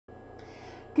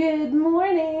Good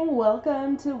morning.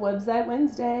 Welcome to Website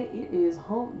Wednesday. It is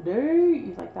hump day.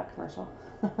 You like that commercial?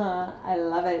 I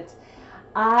love it.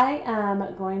 I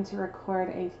am going to record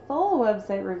a full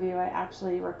website review. I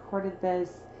actually recorded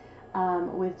this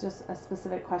with just a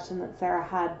specific question that Sarah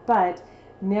had, but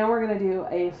now we're going to do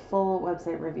a full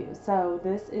website review. So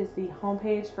this is the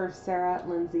homepage for Sarah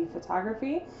Lindsay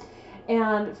Photography.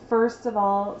 And first of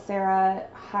all, Sarah,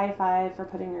 high five for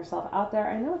putting yourself out there.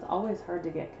 I know it's always hard to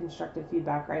get constructive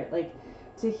feedback, right? Like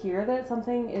to hear that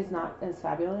something is not as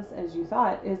fabulous as you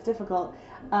thought is difficult.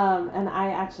 And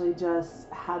I actually just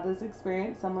had this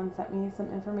experience. Someone sent me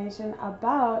some information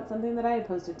about something that I had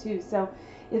posted too. So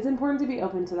it's important to be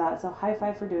open to that. So high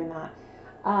five for doing that.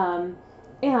 Um,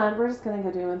 and we're just going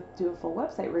to go do a full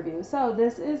website review. So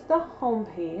this is the home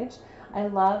page. I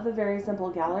love the very simple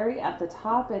gallery at the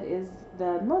top. It is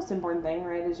the most important thing,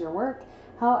 right, is your work.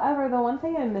 However, the one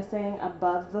thing I'm missing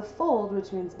above the fold,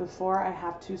 which means before I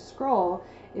have to scroll,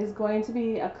 is going to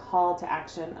be a call to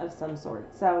action of some sort.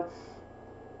 So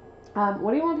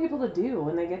what do you want people to do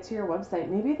when they get to your website?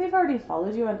 Maybe they've already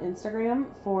followed you on Instagram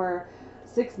for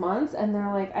 6 months and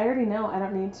they're like, I already know, I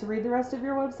don't need to read the rest of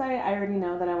your website. I already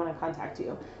know that I want to contact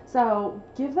you. So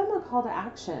give them a call to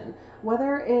action,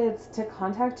 whether it's to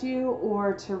contact you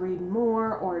or to read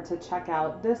more or to check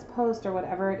out this post or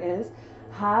whatever it is.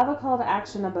 Have a call to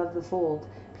action above the fold.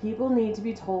 People need to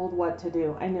be told what to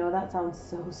do. I know that sounds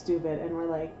so stupid, and we're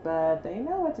like, but they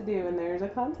know what to do, and there's a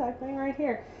contact thing right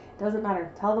here. Doesn't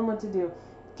matter. Tell them what to do.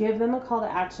 Give them a call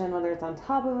to action, whether it's on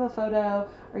top of a photo,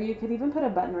 or you could even put a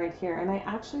button right here. And I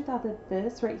actually thought that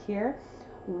this right here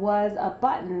was a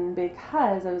button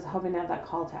because I was hoping to have that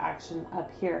call to action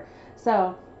up here.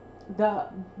 So the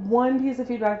one piece of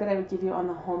feedback that I would give you on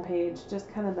the home page,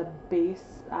 just kind of the base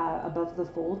above the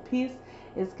fold piece,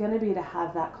 is going to be to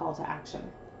have that call to action.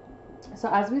 So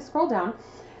as we scroll down,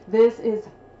 this is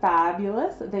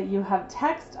fabulous that you have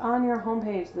text on your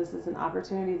homepage. This is an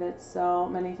opportunity that so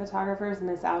many photographers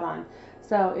miss out on.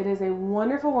 So it is a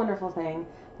wonderful, wonderful thing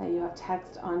that you have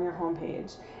text on your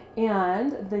homepage.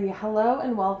 And the hello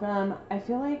and welcome, I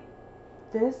feel like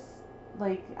this,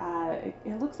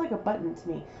 it looks like a button to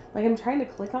me. Like I'm trying to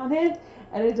click on it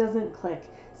and it doesn't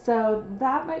click. So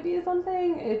that might be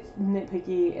something. It's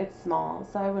nitpicky, it's small,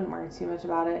 so I wouldn't worry too much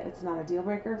about it. It's not a deal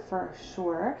breaker for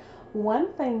sure.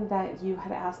 One thing that you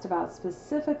had asked about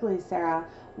specifically, Sarah,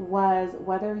 was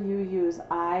whether you use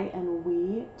I and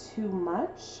we too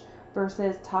much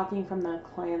versus talking from the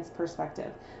client's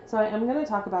perspective. So I am going to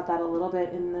talk about that a little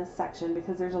bit in this section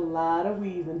because there's a lot of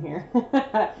we's in here.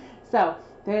 So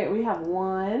there we have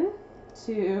 1,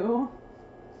 2,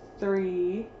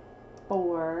 3,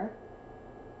 4,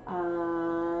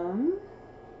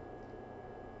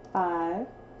 5,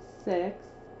 6,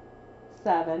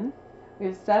 7. We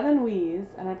have 7 we's,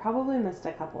 and I probably missed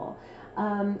a couple.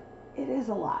 It is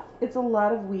a lot. It's a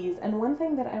lot of we's. And one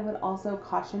thing that I would also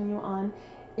caution you on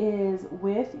is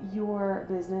with your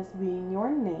business being your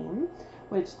name,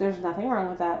 which there's nothing wrong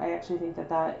with that. I actually think that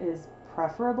that is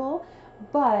preferable,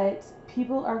 but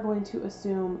people are going to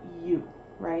assume you,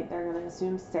 right? They're going to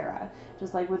assume Sarah.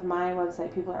 Just like with my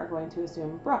website, people are going to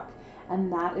assume Brooke,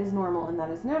 and that is normal and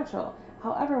that is natural.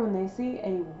 However, when they see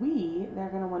a we, they're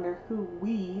going to wonder who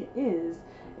we is.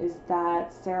 Is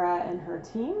that Sarah and her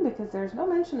team? Because there's no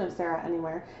mention of Sarah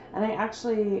anywhere. And I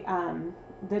actually,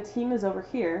 the team is over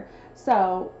here.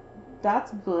 So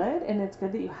that's good, and it's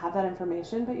good that you have that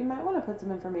information, but you might want to put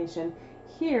some information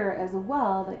here as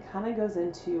well that kind of goes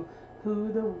into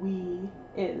who the we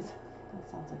is. That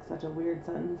sounds like such a weird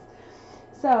sentence.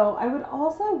 So I would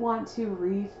also want to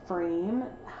reframe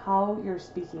how you're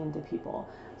speaking to people.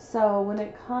 So when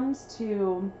it comes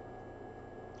to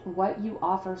what you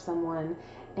offer someone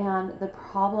and the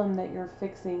problem that you're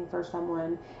fixing for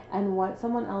someone and what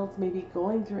someone else may be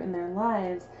going through in their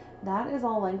lives, that is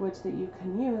all language that you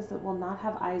can use that will not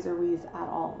have I's or we's at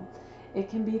all. It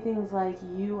can be things like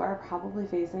you are probably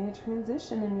facing a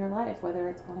transition in your life, whether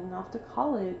it's going off to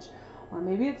college, or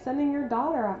maybe it's sending your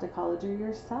daughter off to college or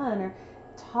your son, or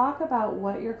talk about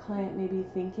what your client may be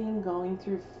thinking, going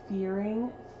through,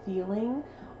 fearing, feeling,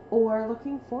 or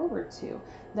looking forward to.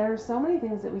 There are so many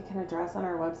things that we can address on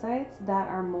our websites that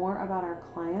are more about our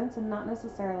clients and not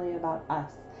necessarily about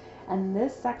us. And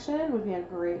this section would be a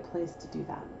great place to do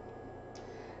that.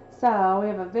 So we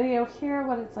have a video here,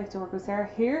 what it's like to work with Sarah.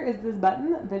 Here is this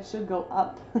button that should go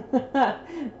up,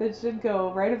 that should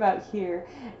go right about here.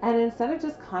 And instead of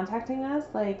just contacting us,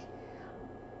 like,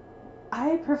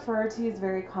 I prefer to use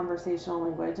very conversational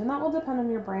language, and that will depend on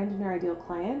your brand and your ideal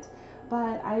client,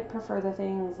 but I prefer the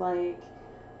things like,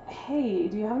 hey,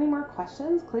 do you have any more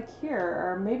questions? Click here.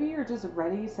 Or maybe you're just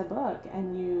ready to book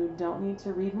and you don't need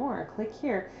to read more. Click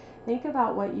here. Think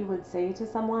about what you would say to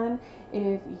someone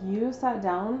if you sat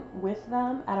down with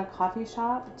them at a coffee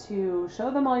shop to show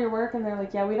them all your work and they're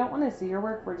like, yeah, we don't want to see your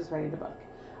work, we're just ready to book.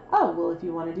 Oh, well, if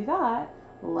you want to do that,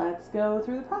 let's go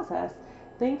through the process.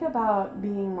 Think about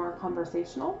being more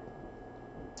conversational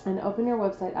and open your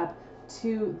website up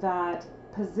to that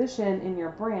position in your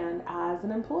brand as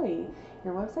an employee.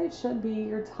 Your website should be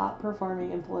your top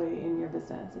performing employee in your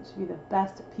business. It should be the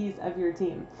best piece of your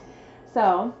team.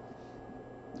 So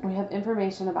we have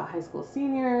information about high school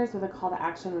seniors with a call to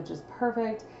action, which is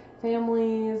perfect.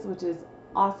 Families, which is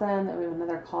awesome. That we have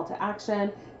another call to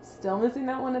action. Still missing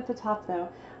that one at the top though.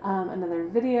 Another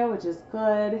video, which is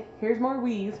good. Here's more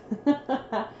we's.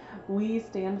 We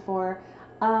stand for.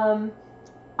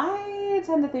 I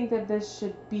tend to think that this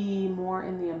should be more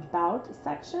in the about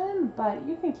section, but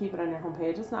you can keep it on your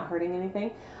homepage. It's not hurting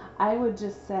anything. I would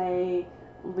just say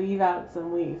leave out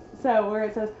some we's. So where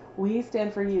it says, we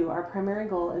stand for you, our primary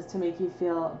goal is to make you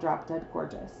feel drop dead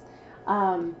gorgeous.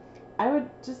 I would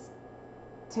just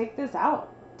take this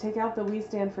out. Take out the we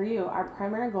stand for you. Our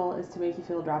primary goal is to make you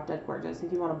feel drop dead gorgeous.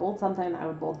 If you want to bold something, I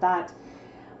would bold that.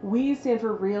 We stand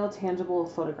for real, tangible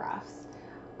photographs.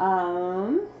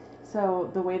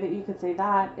 So the way that you could say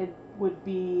that, it would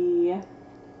be,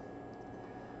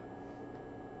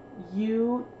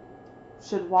 you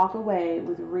should walk away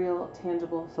with real,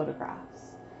 tangible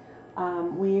photographs.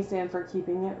 We stand for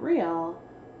keeping it real.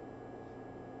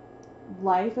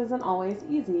 Life isn't always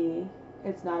easy.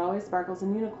 It's not always sparkles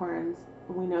and unicorns.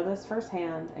 We know this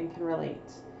firsthand and can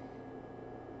relate.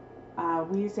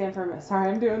 We stand for, sorry,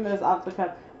 I'm doing this off the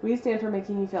cuff. We stand for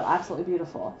making you feel absolutely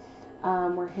beautiful.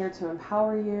 We're here to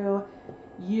empower you.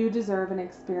 You deserve an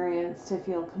experience to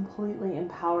feel completely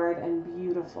empowered and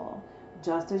beautiful,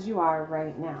 just as you are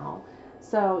right now.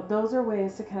 So those are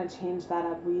ways to kind of change that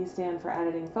up. We stand for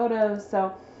editing photos.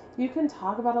 So you can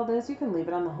talk about all this. You can leave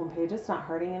it on the homepage. It's not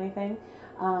hurting anything.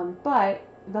 But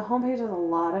the homepage has a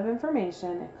lot of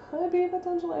information. It could be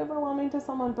potentially overwhelming to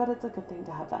someone, but it's a good thing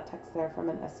to have that text there from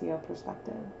an SEO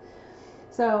perspective.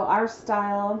 So our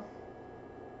style,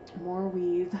 more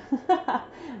we's,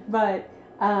 but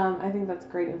I think that's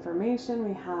great information.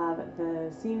 We have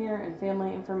the senior and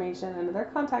family information and their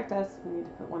contact us. We need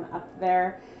to put one up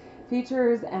there.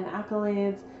 Features and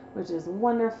accolades, which is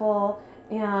wonderful.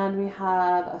 And we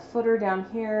have a footer down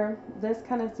here. This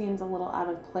kind of seems a little out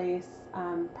of place,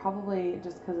 probably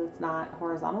just because it's not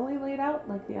horizontally laid out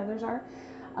like the others are.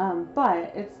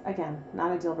 But it's, again,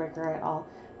 not a deal breaker at all.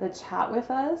 The chat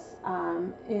with us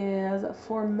is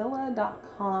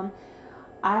formilla.com.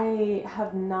 I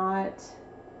have not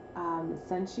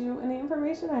sent you any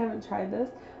information. I haven't tried this,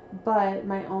 but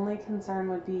my only concern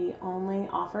would be only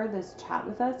offer this chat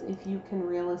with us if you can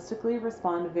realistically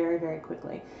respond very, very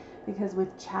quickly. Because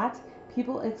with chat,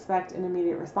 people expect an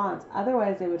immediate response.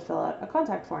 Otherwise, they would fill out a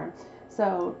contact form.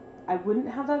 So I wouldn't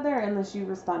have that there unless you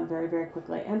respond very, very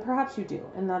quickly. And perhaps you do,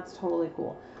 and that's totally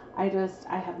cool. I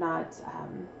have not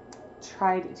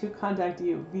tried to contact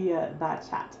you via that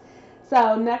chat.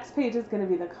 So next page is going to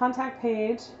be the contact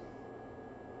page.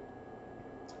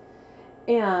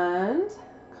 And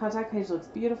contact page looks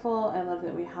beautiful. I love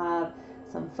that we have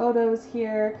some photos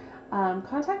here.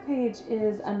 Contact page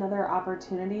is another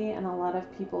opportunity, and a lot of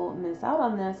people miss out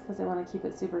on this because they want to keep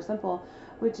it super simple,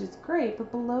 which is great.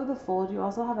 But below the fold, you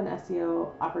also have an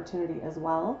SEO opportunity as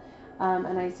well.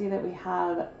 And I see that we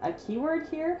have a keyword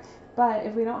here, but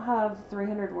if we don't have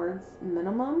 300 words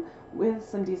minimum with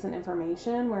some decent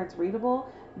information where it's readable,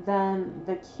 then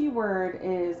the keyword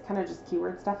is kind of just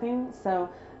keyword stuffing. So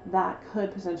that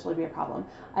could potentially be a problem.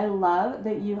 I love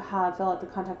that you have fill out the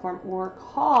contact form or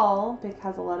call,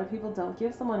 because a lot of people don't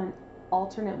give someone an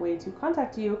alternate way to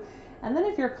contact you. And then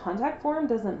if your contact form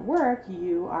doesn't work,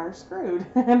 you are screwed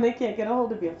and they can't get a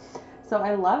hold of you. So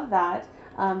I love that.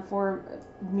 For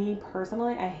me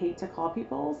personally, I hate to call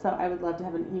people, so I would love to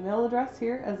have an email address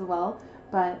here as well.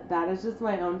 But that is just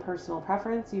my own personal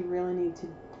preference. You really need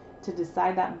to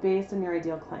decide that based on your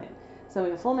ideal client. So we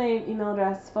have full name, email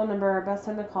address, phone number, best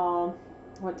time to call,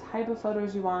 what type of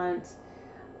photos you want.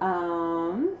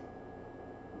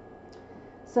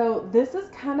 So this is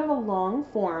kind of a long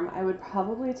form. I would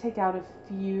probably take out a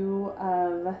few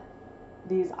of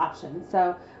these options.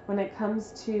 So when it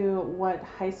comes to what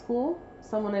high school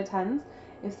someone attends,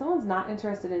 if someone's not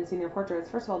interested in senior portraits,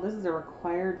 first of all, this is a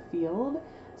required field,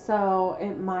 so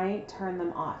it might turn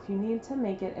them off. You need to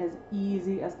make it as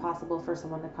easy as possible for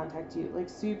someone to contact you, like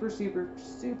super, super,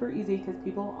 super easy, because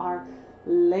people are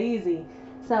lazy.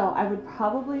 So I would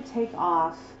probably take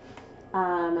off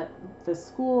Um, the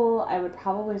school, I would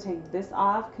probably take this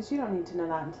off because you don't need to know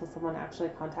that until someone actually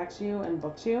contacts you and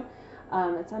books you.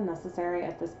 It's unnecessary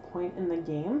at this point in the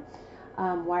game.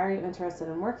 Why are you interested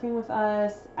in working with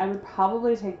us? I would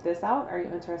probably take this out. Are you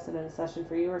interested in a session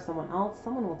for you or someone else?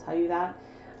 Someone will tell you that.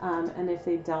 And if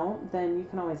they don't, then you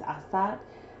can always ask that.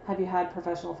 Have you had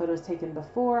professional photos taken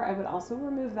before? I would also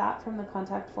remove that from the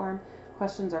contact form.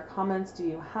 Questions or comments do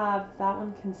you have? That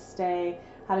one can stay.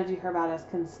 How did you hear about us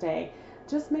can stay.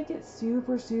 Just make it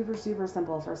super, super, super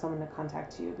simple for someone to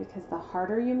contact you, because the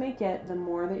harder you make it, the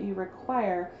more that you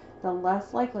require, the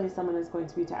less likely someone is going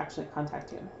to be to actually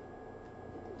contact you.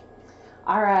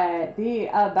 All right, the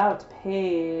about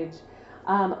page.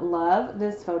 Love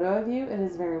this photo of you. It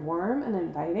is very warm and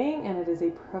inviting, and it is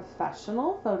a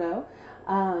professional photo.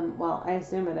 Well, I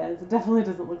assume it is. It definitely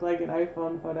doesn't look like an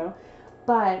iPhone photo.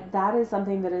 But that is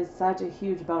something that is such a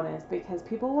huge bonus, because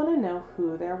people want to know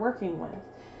who they're working with.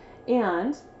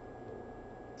 And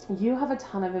you have a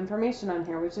ton of information on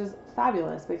here, which is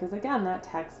fabulous, because again, that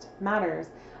text matters.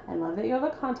 I love that you have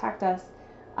a contact us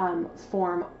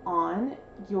form on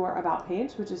your about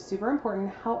page, which is super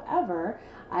important. However,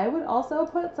 I would also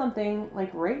put something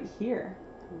like right here,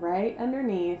 right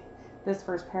underneath this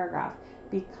first paragraph,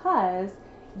 because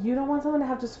you don't want someone to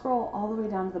have to scroll all the way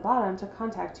down to the bottom to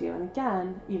contact you. And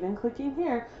again, even clicking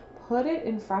here, put it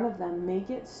in front of them. Make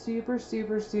it super,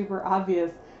 super, super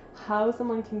obvious how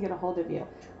someone can get a hold of you,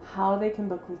 how they can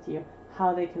book with you,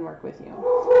 how they can work with you.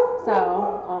 So,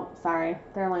 oh, sorry,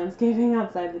 they're landscaping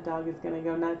outside. The dog is going to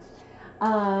go nuts.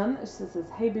 She says,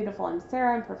 hey, beautiful, I'm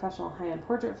Sarah. I'm a professional high-end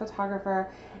portrait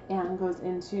photographer, and goes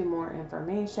into more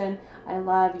information. I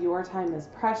love your time is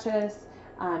precious.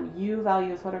 You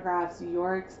value photographs,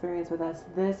 your experience with us.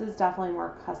 This is definitely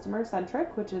more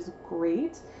customer-centric, which is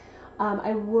great.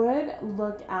 I would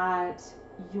look at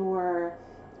your,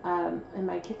 in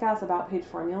my kick-ass about page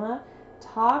formula,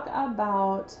 talk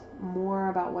about more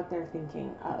about what they're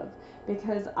thinking of,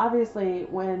 because obviously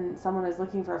when someone is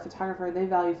looking for a photographer, they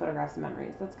value photographs and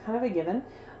memories. That's kind of a given.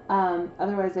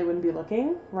 Otherwise they wouldn't be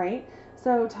looking, right?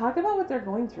 So talk about what they're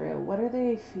going through. What are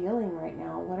they feeling right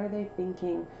now? What are they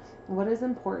thinking? What is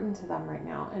important to them right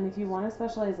now? And if you want to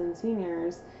specialize in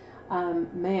seniors,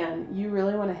 man, you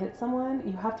really want to hit someone,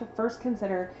 you have to first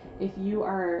consider if you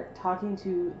are talking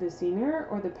to the senior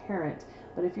or the parent.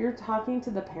 But if you're talking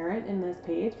to the parent in this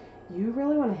page, you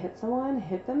really want to hit someone,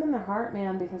 hit them in the heart,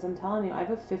 man, because I'm telling you, I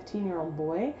have a 15-year-old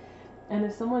boy, and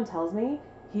if someone tells me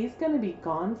he's going to be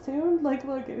gone soon, like,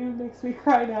 look, it makes me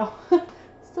cry now.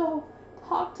 So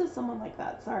talk to someone like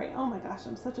that. Sorry, oh my gosh,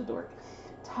 I'm such a dork.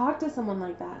 Talk to someone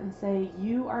like that and say,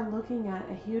 you are looking at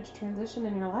a huge transition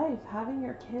in your life, having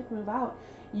your kid move out.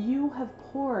 You have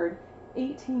poured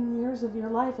 18 years of your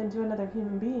life into another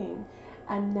human being,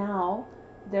 and now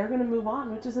they're going to move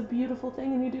on, which is a beautiful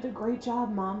thing, and you did a great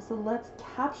job, Mom. So let's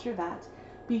capture that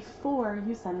before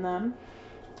you send them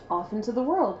off into the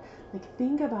world. Like,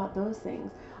 think about those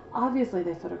things. Obviously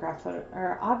they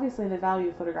obviously they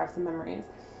value photographs and memories.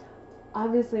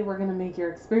 Obviously we're going to make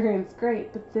your experience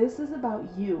great, but this is about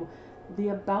you. The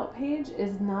about page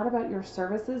is not about your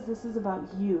services. This is about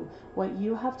you, what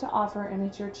you have to offer, and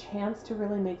it's your chance to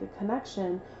really make a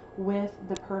connection with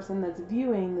the person that's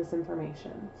viewing this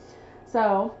information.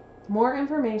 So, more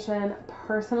information.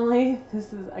 Personally,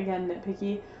 this is again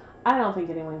nitpicky. I don't think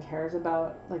anyone cares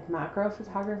about like macro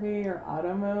photography or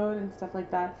auto mode and stuff like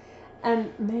that.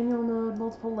 And manual mode,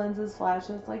 multiple lenses,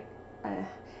 flashes, like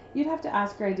you'd have to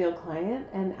ask your ideal client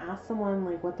and ask someone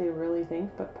like what they really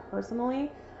think. But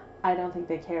personally, I don't think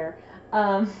they care.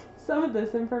 Some of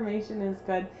this information is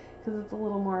good because it's a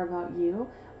little more about you,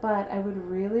 but I would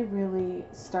really, really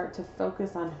start to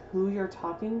focus on who you're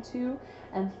talking to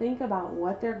and think about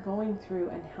what they're going through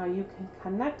and how you can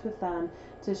connect with them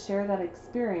to share that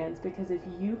experience, because if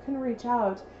you can reach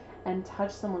out and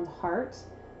touch someone's heart,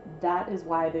 that is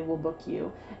why they will book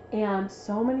you. And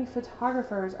so many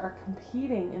photographers are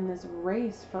competing in this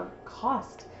race for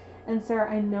cost. And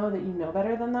Sarah, I know that you know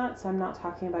better than that, so I'm not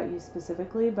talking about you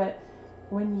specifically, but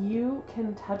when you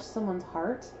can touch someone's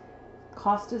heart,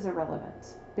 cost is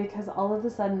irrelevant, because all of a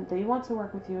sudden they want to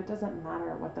work with you. It doesn't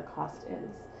matter what the cost is.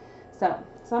 So,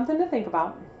 something to think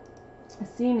about.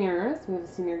 Seniors, we have a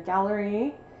senior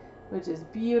gallery, which is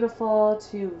beautiful,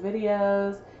 2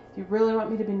 videos. If you really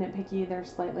want me to be nitpicky, they're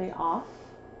slightly off.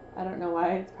 I don't know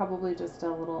why. It's probably just a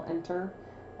little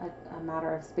a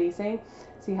matter of spacing.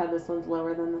 See how this one's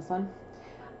lower than this one?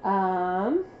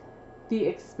 The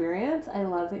experience, I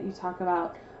love that you talk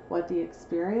about what the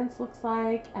experience looks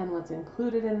like and what's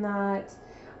included in that.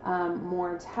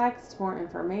 more text, more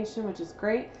information, which is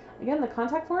great. Again, the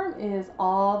contact form is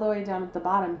all the way down at the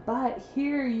bottom, but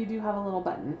here you do have a little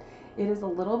button. It is a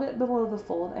little bit below the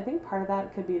fold. I think part of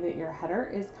that could be that your header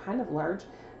is kind of large.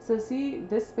 So see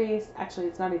this space, actually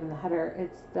it's not even the header,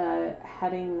 it's the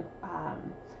heading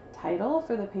title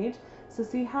for the page. So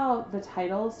see how the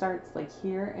title starts like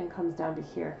here and comes down to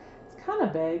here. It's kind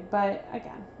of big, but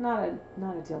again, not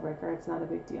a deal breaker. It's not a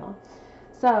big deal.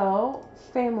 So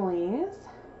families.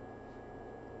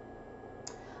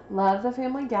 Love the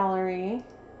family gallery.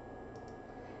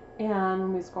 And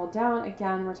when we scroll down,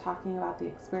 again, we're talking about the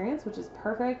experience, which is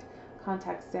perfect.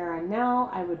 Contact Sarah now.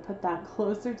 I would put that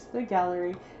closer to the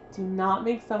gallery. Do not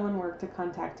make someone work to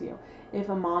contact you. If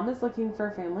a mom is looking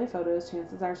for family photos,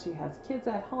 chances are she has kids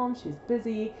at home, she's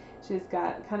busy, she's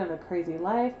got kind of a crazy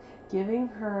life. Giving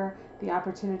her the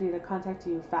opportunity to contact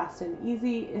you fast and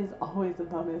easy is always a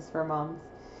bonus for moms.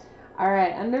 All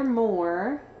right, under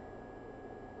more,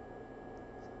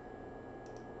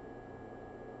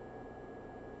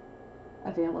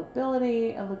 availability,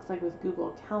 it looks like with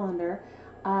Google Calendar.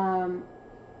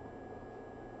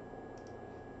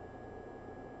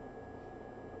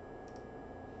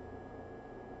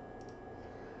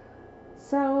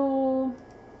 So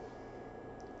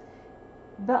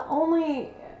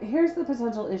here's the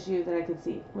potential issue that I could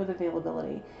see with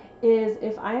availability is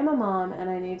if I am a mom and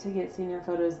I need to get senior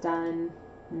photos done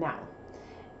now,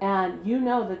 and you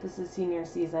know that this is senior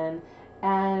season,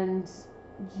 and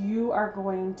you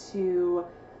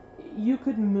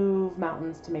could move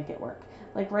mountains to make it work.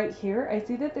 Like right here, I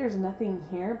see that there's nothing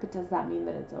here, but does that mean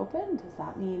that it's open? Does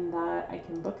that mean that I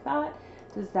can book that?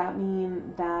 Does that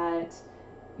mean that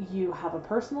you have a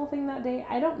personal thing that day?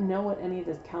 I don't know what any of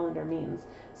this calendar means.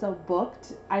 So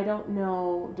booked, I don't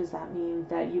know, does that mean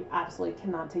that you absolutely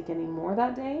cannot take any more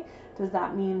that day? Does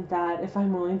that mean that if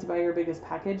I'm willing to buy your biggest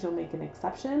package, you'll make an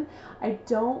exception? I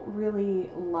don't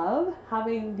really love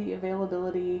having the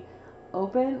availability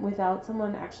open without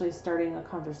someone actually starting a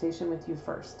conversation with you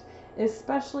first,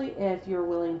 especially if you're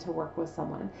willing to work with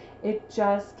someone. It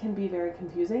just can be very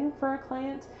confusing for a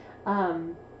client.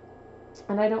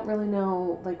 And I don't really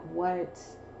know like what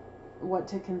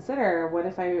to consider. What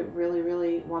if I really,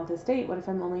 really want this date? What if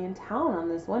I'm only in town on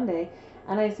this one day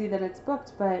and I see that it's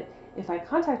booked, but if I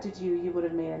contacted you, you would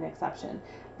have made an exception.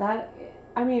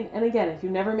 And again, if you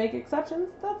never make exceptions,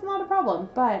 that's not a problem.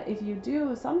 But if you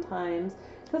do sometimes,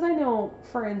 because I know,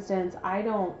 for instance, I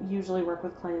don't usually work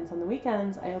with clients on the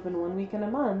weekends. I open 1 weekend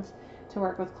a month to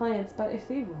work with clients, but if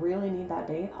they really need that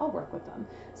date, I'll work with them.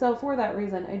 So for that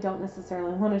reason, I don't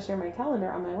necessarily want to share my calendar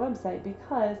on my website,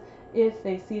 because if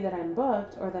they see that I'm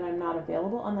booked or that I'm not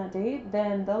available on that date,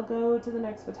 then they'll go to the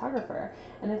next photographer.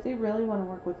 And if they really want to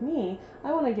work with me,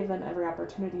 I want to give them every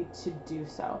opportunity to do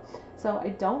so. So I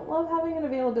don't love having an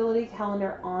availability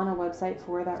calendar on a website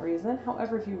for that reason.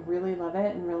 However, if you really love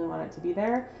it and really want it to be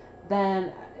there,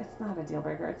 then it's not a deal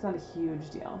breaker. It's not a huge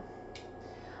deal.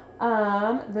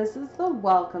 This is the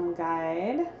welcome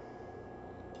guide.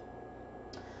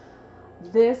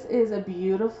 This is a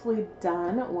beautifully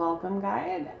done welcome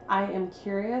guide. I am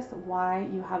curious why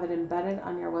you have it embedded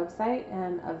on your website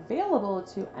and available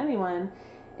to anyone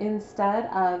instead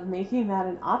of making that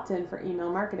an opt-in for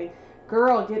email marketing.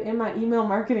 Girl, get in my email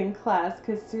marketing class,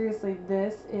 because seriously,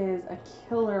 this is a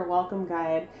killer welcome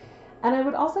guide. And I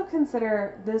would also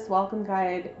consider this welcome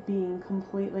guide being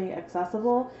completely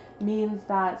accessible means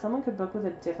that someone could book with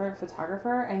a different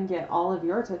photographer and get all of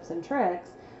your tips and tricks,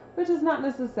 which is not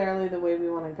necessarily the way we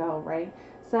want to go, right?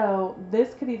 So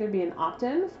this could either be an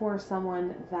opt-in for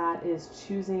someone that is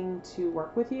choosing to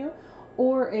work with you,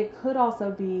 or it could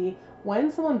also be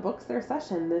when someone books their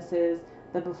session, this is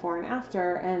the before and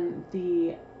after and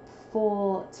the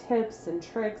full tips and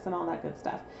tricks and all that good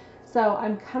stuff. So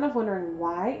I'm kind of wondering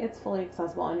why it's fully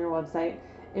accessible on your website.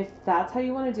 If that's how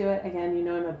you want to do it, again, you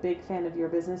know I'm a big fan of your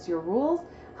business, your rules.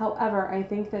 However, I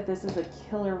think that this is a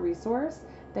killer resource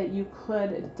that you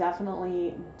could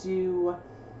definitely do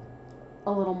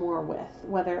a little more with,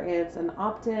 whether it's an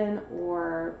opt-in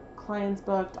or clients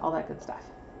booked, all that good stuff.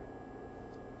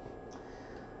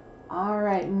 All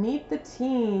right, meet the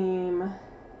team.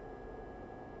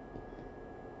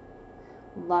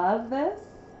 Love this.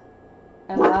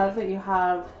 I love that you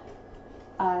have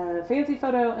a fancy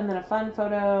photo and then a fun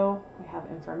photo. We have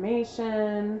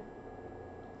information,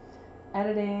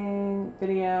 editing,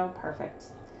 video, perfect.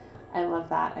 I love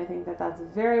that. I think that that's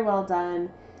very well done.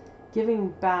 Giving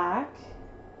back.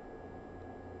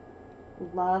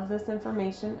 Love this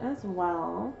information as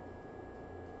well.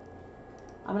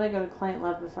 I'm going to go to client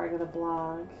love before I go to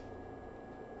blog.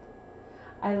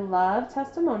 I love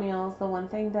testimonials. The one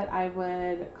thing that I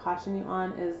would caution you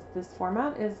on is this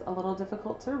format is a little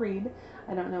difficult to read.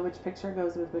 I don't know which picture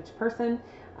goes with which person,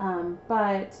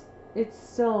 but it's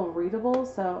still readable.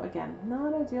 So again,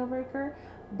 not a deal breaker,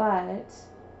 but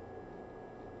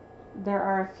there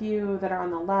are a few that are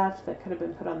on the left that could have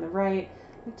been put on the right.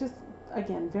 It just,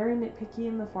 again, very nitpicky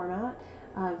in the format,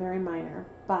 very minor,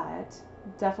 but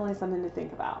definitely something to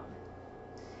think about.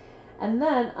 And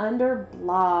then under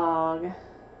blog,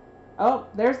 oh,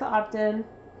 there's the opt-in.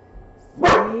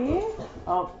 See?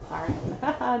 Oh, sorry.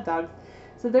 Dogs.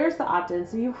 So there's the opt-in.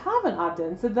 So you have an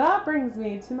opt-in. So that brings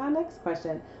me to my next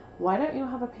question. Why don't you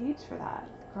have a page for that?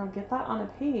 Girl, get that on a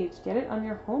page. Get it on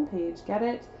your homepage. Get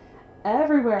it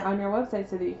everywhere on your website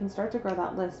so that you can start to grow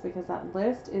that list, because that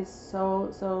list is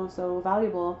so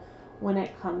valuable when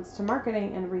it comes to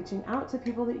marketing and reaching out to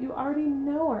people that you already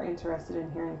know are interested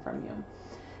in hearing from you.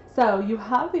 So you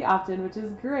have the opt-in, which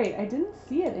is great. I didn't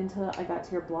see it until I got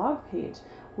to your blog page,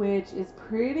 which is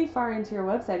pretty far into your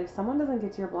website. If someone doesn't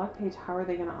get to your blog page, how are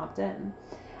they going to opt in?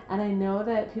 And I know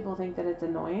that people think that it's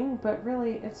annoying, but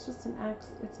really it's just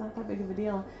it's not that big of a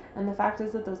deal. And the fact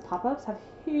is that those pop-ups have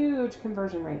huge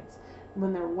conversion rates.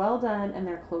 When they're well done and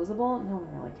they're closable, no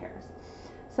one really cares.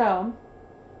 So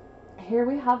here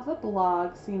we have the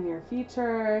blog, senior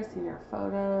features, senior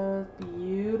photos,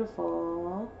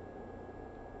 beautiful.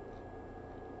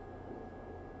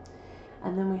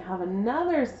 And then we have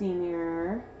another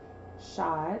senior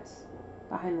shot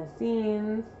behind the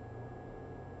scenes.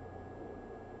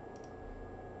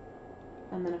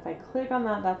 And then if I click on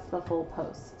that, that's the full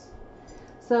post.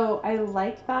 So I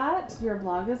like that. Your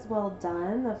blog is well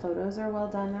done. The photos are well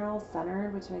done. They're all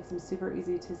centered, which makes them super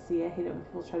easy to see. I hate it when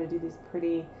people try to do these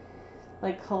pretty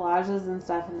like collages and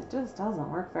stuff, and it just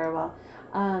doesn't work very well.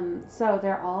 So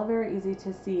they're all very easy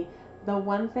to see. The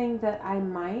one thing that I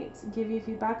might give you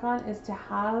feedback on is to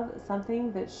have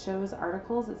something that shows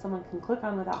articles that someone can click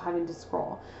on without having to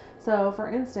scroll. So for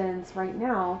instance, right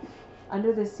now,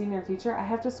 under this senior feature, I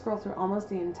have to scroll through almost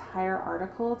the entire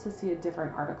article to see a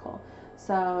different article.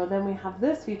 So then we have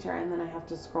this feature, and then I have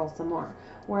to scroll some more.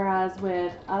 Whereas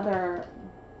with other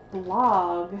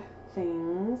blog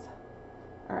things,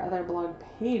 or other blog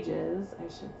pages, I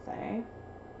should say,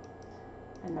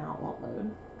 and now it won't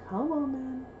load. Come on,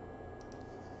 man.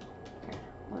 Here,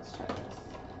 let's try this.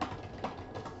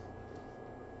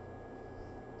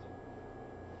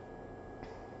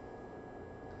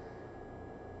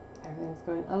 Everything's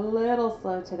going a little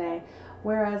slow today.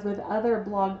 Whereas with other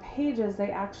blog pages, they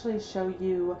actually show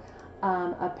you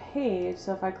a page.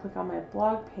 So if I click on my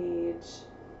blog page,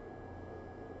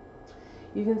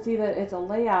 you can see that it's a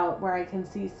layout where I can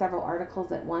see several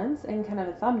articles at once and kind of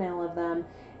a thumbnail of them,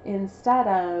 instead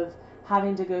of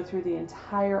having to go through the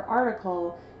entire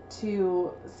article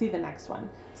to see the next one.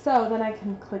 So then I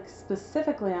can click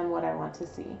specifically on what I want to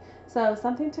see. So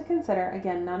something to consider.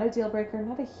 Again, not a deal breaker,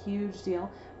 not a huge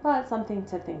deal, but something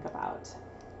to think about.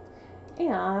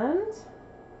 And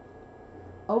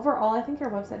overall, I think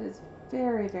your website is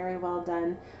very well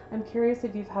done. I'm curious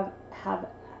if you've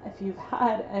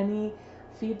had any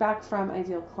feedback from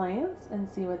ideal clients and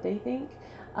see what they think,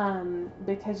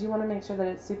 because you want to make sure that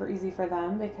it's super easy for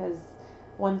them, because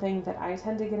one thing that I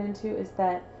tend to get into is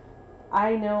that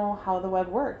I know how the web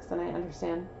works and I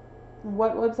understand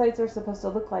what websites are supposed to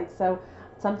look like. So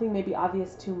something may be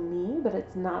obvious to me, but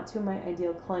it's not to my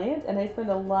ideal client, and I spend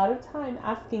a lot of time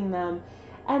asking them,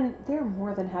 and they're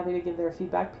more than happy to give their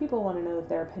feedback. People want to know if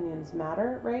their opinions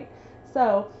matter, right?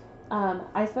 So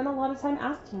I spend a lot of time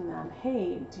asking them,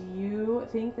 hey, do you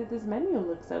think that this menu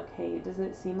looks okay? Does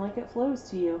it seem like it flows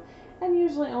to you? And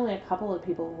usually only a couple of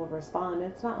people will respond.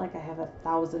 It's not like I have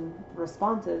 1,000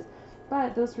 responses,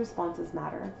 but those responses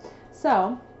matter.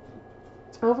 So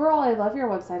overall, I love your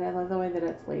website. I love the way that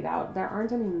it's laid out. There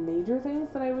aren't any major things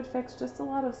that I would fix, just a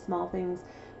lot of small things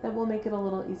that will make it a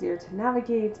little easier to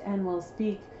navigate and will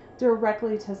speak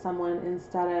directly to someone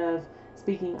instead of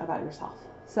speaking about yourself.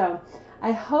 So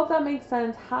I hope that makes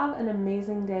sense. Have an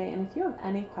amazing day. And if you have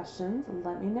any questions,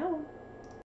 let me know.